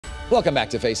Welcome back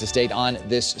to Face the State on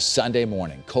this Sunday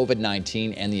morning.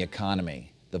 COVID-19 and the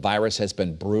economy. The virus has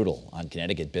been brutal on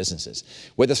Connecticut businesses.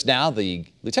 With us now, the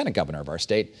Lieutenant Governor of our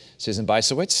state, Susan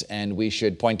Bysiewicz, and we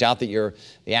should point out that you're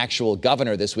the actual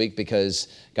governor this week because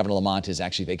Governor Lamont is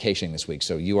actually vacationing this week,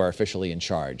 so you are officially in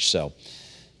charge. So,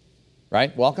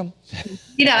 right? Welcome.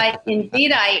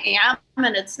 Indeed I am,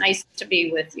 and it's nice to be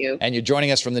with you. And you're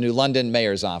joining us from the New London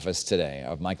Mayor's office today,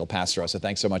 of Michael Pastero. So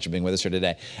thanks so much for being with us here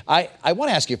today. I want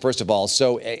to ask you, first of all,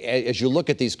 so as you look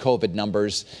at these COVID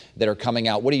numbers that are coming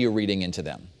out, what are you reading into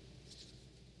them?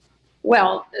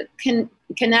 Well,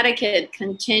 Connecticut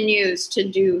continues to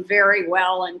do very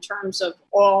well in terms of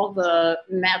all the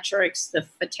metrics. The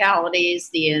fatalities,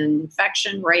 the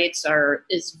infection rates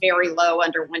is very low,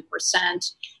 under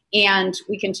 1%. And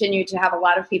we continue to have a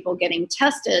lot of people getting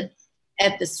tested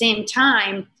at the same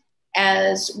time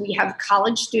as we have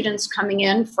college students coming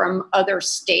in from other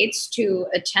states to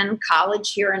attend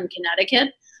college here in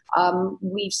Connecticut.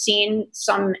 We've seen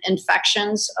some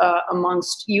infections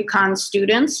amongst UConn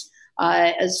students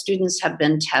as students have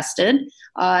been tested.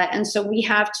 And so we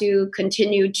have to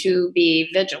continue to be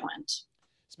vigilant.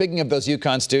 Speaking of those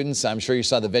UConn students, I'm sure you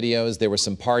saw the videos. There were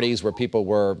some parties where people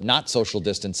were not social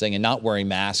distancing and not wearing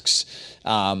masks.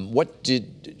 What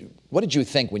did you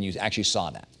think when you actually saw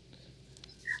that?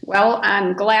 Well,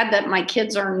 I'm glad that my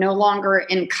kids are no longer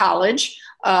in college,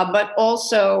 but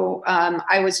also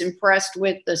I was impressed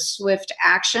with the swift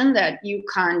action that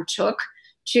UConn took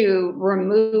to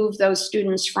remove those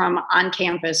students from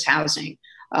on-campus housing.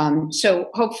 So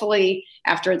hopefully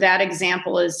after that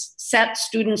example is set,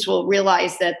 students will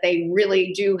realize that they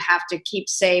really do have to keep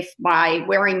safe by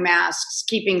wearing masks,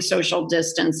 keeping social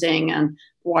distancing, and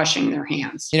washing their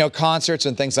hands. You know, concerts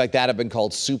and things like that have been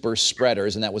called super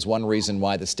spreaders, and that was one reason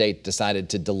why the state decided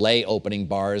to delay opening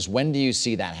bars. When do you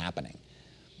see that happening?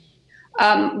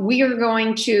 We are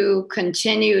going to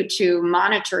continue to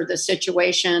monitor the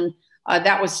situation.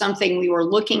 That was something we were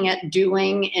looking at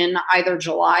doing in either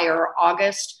July or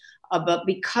August, but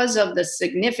because of the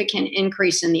significant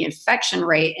increase in the infection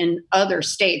rate in other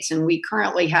states, and we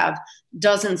currently have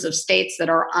dozens of states that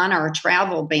are on our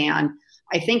travel ban,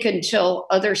 I think until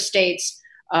other states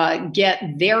get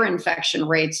their infection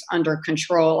rates under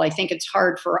control, I think it's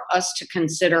hard for us to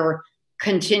consider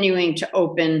continuing to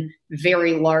open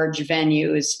very large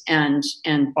venues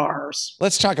and bars.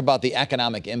 Let's talk about the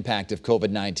economic impact of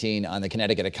COVID-19 on the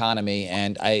Connecticut economy.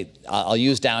 And I'll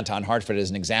use downtown Hartford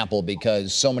as an example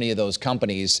because so many of those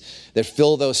companies that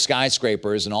fill those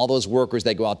skyscrapers and all those workers,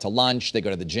 they go out to lunch, they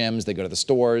go to the gyms, they go to the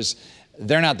stores.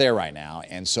 They're not there right now.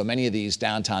 And so many of these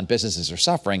downtown businesses are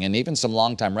suffering. And even some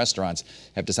longtime restaurants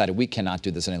have decided we cannot do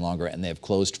this any longer, and they have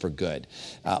closed for good.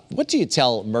 What do you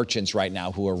tell merchants right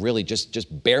now who are really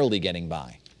just barely getting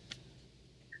by?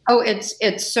 Oh,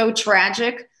 it's so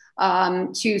tragic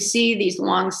to see these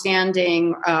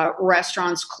longstanding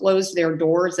restaurants close their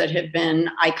doors that have been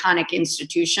iconic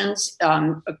institutions.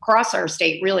 Across our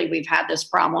state, really, we've had this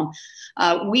problem.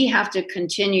 We have to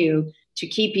continue to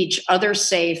keep each other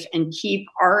safe and keep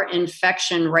our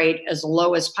infection rate as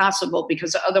low as possible,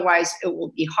 because otherwise it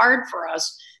will be hard for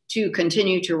us to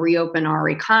continue to reopen our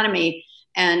economy.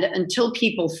 And until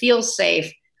people feel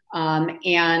safe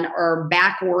and are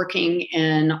back working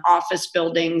in office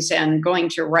buildings and going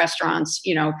to restaurants,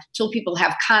 till people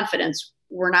have confidence,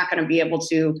 we're not going to be able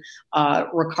to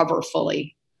recover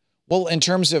fully. Well, in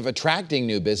terms of attracting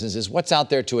new businesses, what's out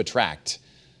there to attract?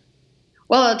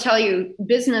 Well, I'll tell you,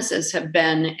 businesses have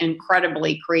been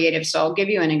incredibly creative. So I'll give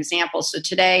you an example. So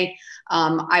today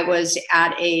I was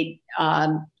at a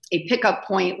pickup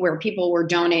point where people were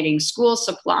donating school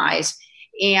supplies.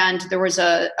 And there was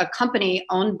a company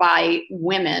owned by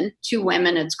women, 2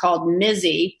 women. It's called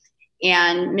Mizzy.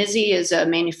 And Mizzy is a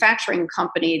manufacturing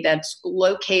company that's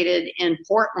located in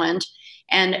Portland.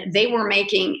 And they were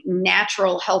making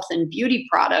natural health and beauty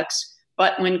products.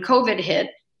 But when COVID hit,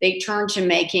 they turned to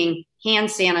making hand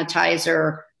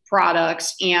sanitizer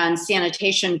products and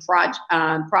sanitation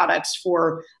products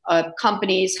for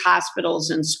companies, hospitals,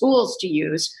 and schools to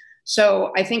use.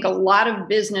 So I think a lot of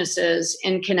businesses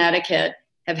in Connecticut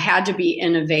have had to be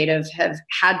innovative, have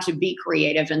had to be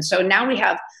creative. And so now we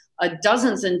have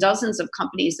dozens and dozens of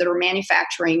companies that are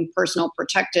manufacturing personal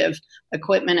protective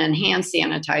equipment and hand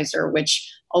sanitizer,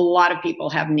 which a lot of people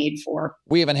have need for.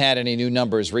 We haven't had any new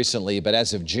numbers recently, but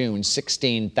as of June,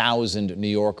 16,000 New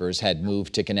Yorkers had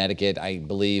moved to Connecticut. I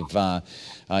believe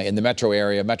in the metro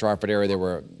Hartford area, there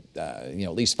were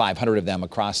at least 500 of them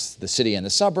across the city and the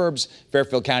suburbs.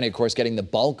 Fairfield County, of course, getting the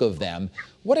bulk of them.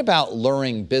 What about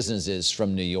luring businesses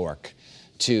from New York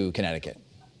to Connecticut?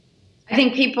 I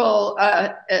think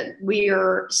we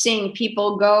are seeing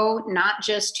people go not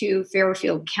just to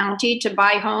Fairfield County to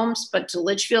buy homes, but to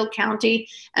Litchfield County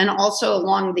and also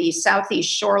along the southeast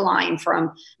shoreline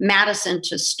from Madison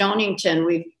to Stonington.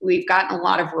 We've gotten a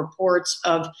lot of reports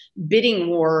of bidding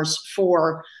wars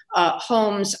for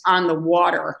homes on the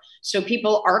water. So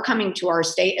people are coming to our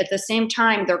state. At the same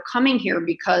time, they're coming here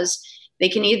because they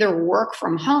can either work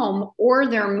from home or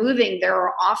they're moving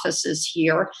their offices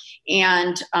here.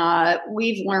 And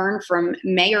we've learned from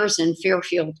mayors in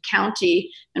Fairfield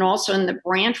County and also in the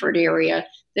Brantford area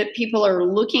that people are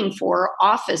looking for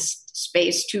office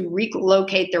space to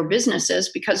relocate their businesses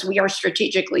because we are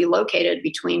strategically located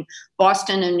between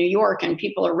Boston and New York, and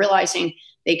people are realizing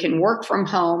they can work from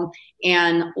home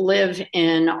and live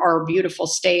in our beautiful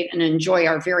state and enjoy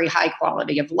our very high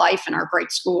quality of life and our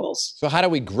great schools. So how do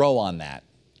we grow on that?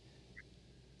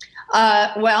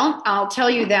 Well, I'll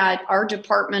tell you that our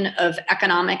Department of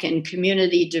Economic and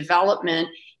Community Development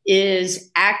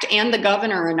and the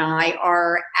governor and I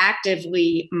are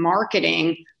actively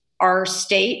marketing our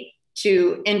state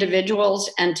to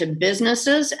individuals and to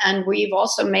businesses. And we've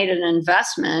also made an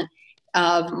investment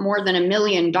of more than $1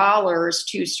 million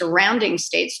to surrounding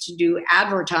states to do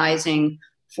advertising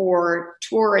for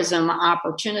tourism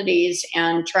opportunities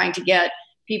and trying to get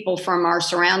people from our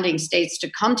surrounding states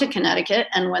to come to Connecticut.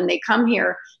 And when they come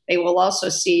here, they will also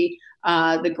see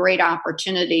the great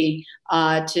opportunity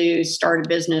to start a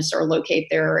business or locate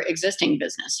their existing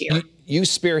business here. You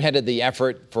spearheaded the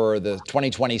effort for the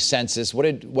 2020 census. What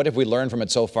have we learned from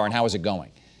it so far, and how is it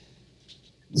going?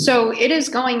 So it is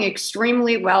going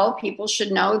extremely well. People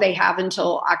should know they have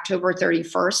until October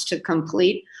 31st to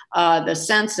complete the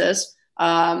census.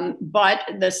 But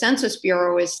the Census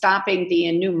Bureau is stopping the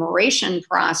enumeration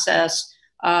process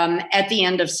at the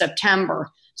end of September.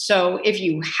 So if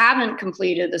you haven't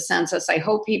completed the census, I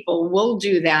hope people will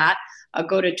do that.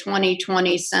 Go to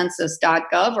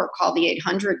 2020census.gov or call the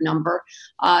 800 number.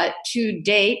 To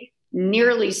date,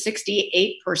 nearly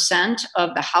 68%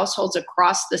 of the households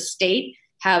across the state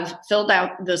have filled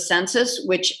out the census,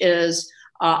 which is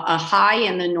a high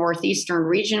in the northeastern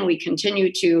region. We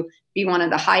continue to be one of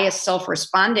the highest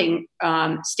self-responding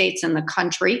states in the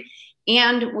country.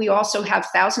 And we also have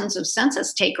thousands of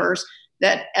census takers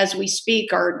that, as we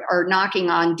speak, are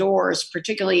knocking on doors,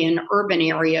 particularly in urban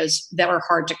areas that are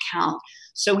hard to count.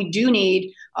 So we do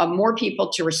need more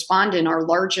people to respond in our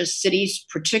largest cities,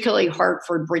 particularly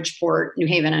Hartford, Bridgeport, New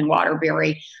Haven, and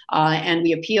Waterbury. And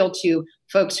we appeal to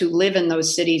folks who live in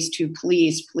those cities to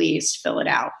please fill it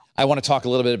out. I want to talk a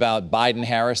little bit about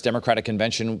Biden-Harris Democratic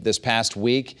Convention this past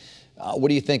week. What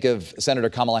do you think of Senator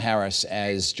Kamala Harris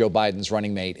as Joe Biden's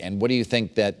running mate? And what do you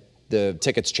think that the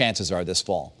ticket's chances are this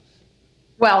fall?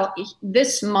 Well,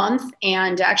 this month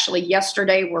and actually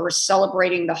yesterday, we're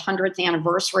celebrating the 100th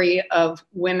anniversary of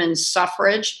women's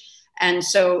suffrage. And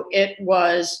so it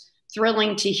was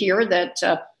thrilling to hear that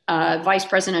Vice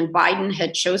President Biden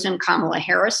had chosen Kamala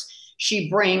Harris.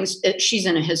 She's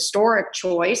in a historic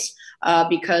choice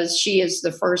because she is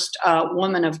the first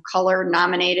woman of color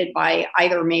nominated by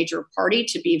either major party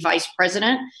to be vice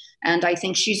president. And I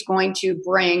think she's going to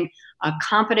bring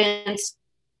competence,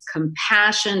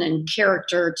 compassion, and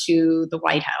character to the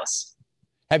White House.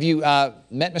 Have you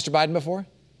met Mr. Biden before?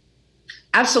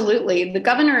 Absolutely. The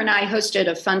governor and I hosted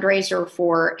a fundraiser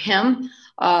for him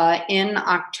in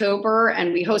October,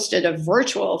 and we hosted a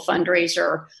virtual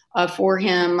fundraiser for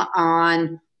him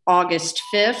on August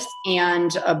 5th.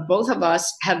 And both of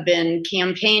us have been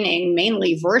campaigning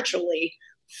mainly virtually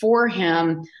for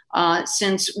him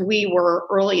since we were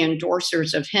early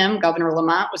endorsers of him. Governor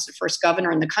Lamont was the first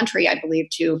governor in the country, I believe,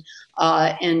 to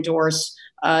endorse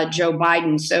Joe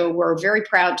Biden. So we're very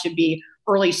proud to be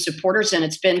early supporters, and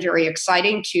it's been very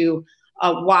exciting to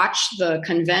watch the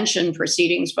convention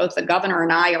proceedings. Both the governor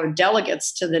and I are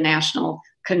delegates to the national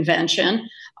convention,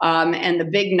 and the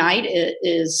big night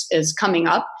is coming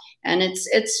up. And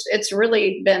it's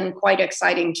really been quite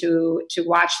exciting to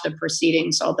watch the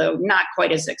proceedings, although not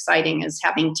quite as exciting as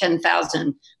having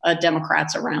 10,000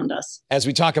 Democrats around us. As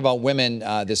we talk about women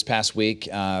this past week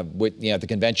with the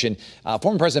convention,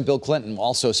 former President Bill Clinton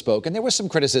also spoke, and there was some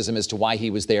criticism as to why he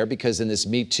was there, because in this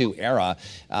Me Too era,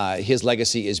 his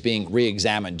legacy is being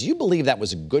re-examined. Do you believe that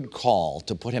was a good call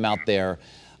to put him out there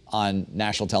on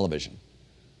national television?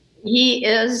 He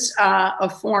is a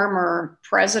former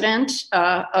president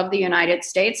of the United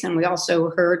States, and we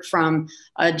also heard from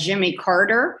Jimmy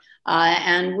Carter,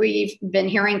 and we've been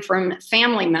hearing from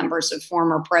family members of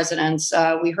former presidents.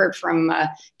 We heard from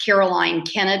Caroline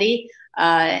Kennedy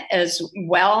as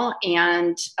well,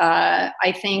 and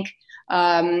I think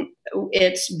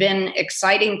it's been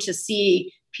exciting to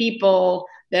see people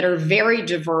that are very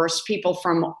diverse, people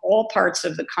from all parts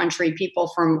of the country,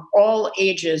 people from all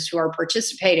ages who are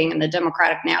participating in the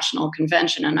Democratic National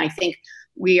Convention. And I think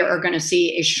we are going to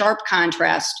see a sharp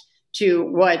contrast to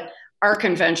what our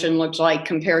convention looks like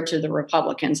compared to the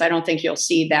Republicans. I don't think you'll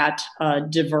see that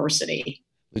diversity.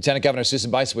 Lieutenant Governor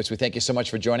Susan Bysiewicz, we thank you so much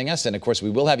for joining us. And of course, we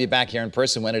will have you back here in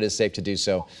person when it is safe to do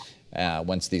so,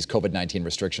 once these COVID-19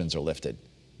 restrictions are lifted.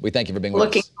 We thank you for being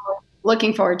with us.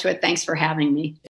 Looking forward to it. Thanks for having me.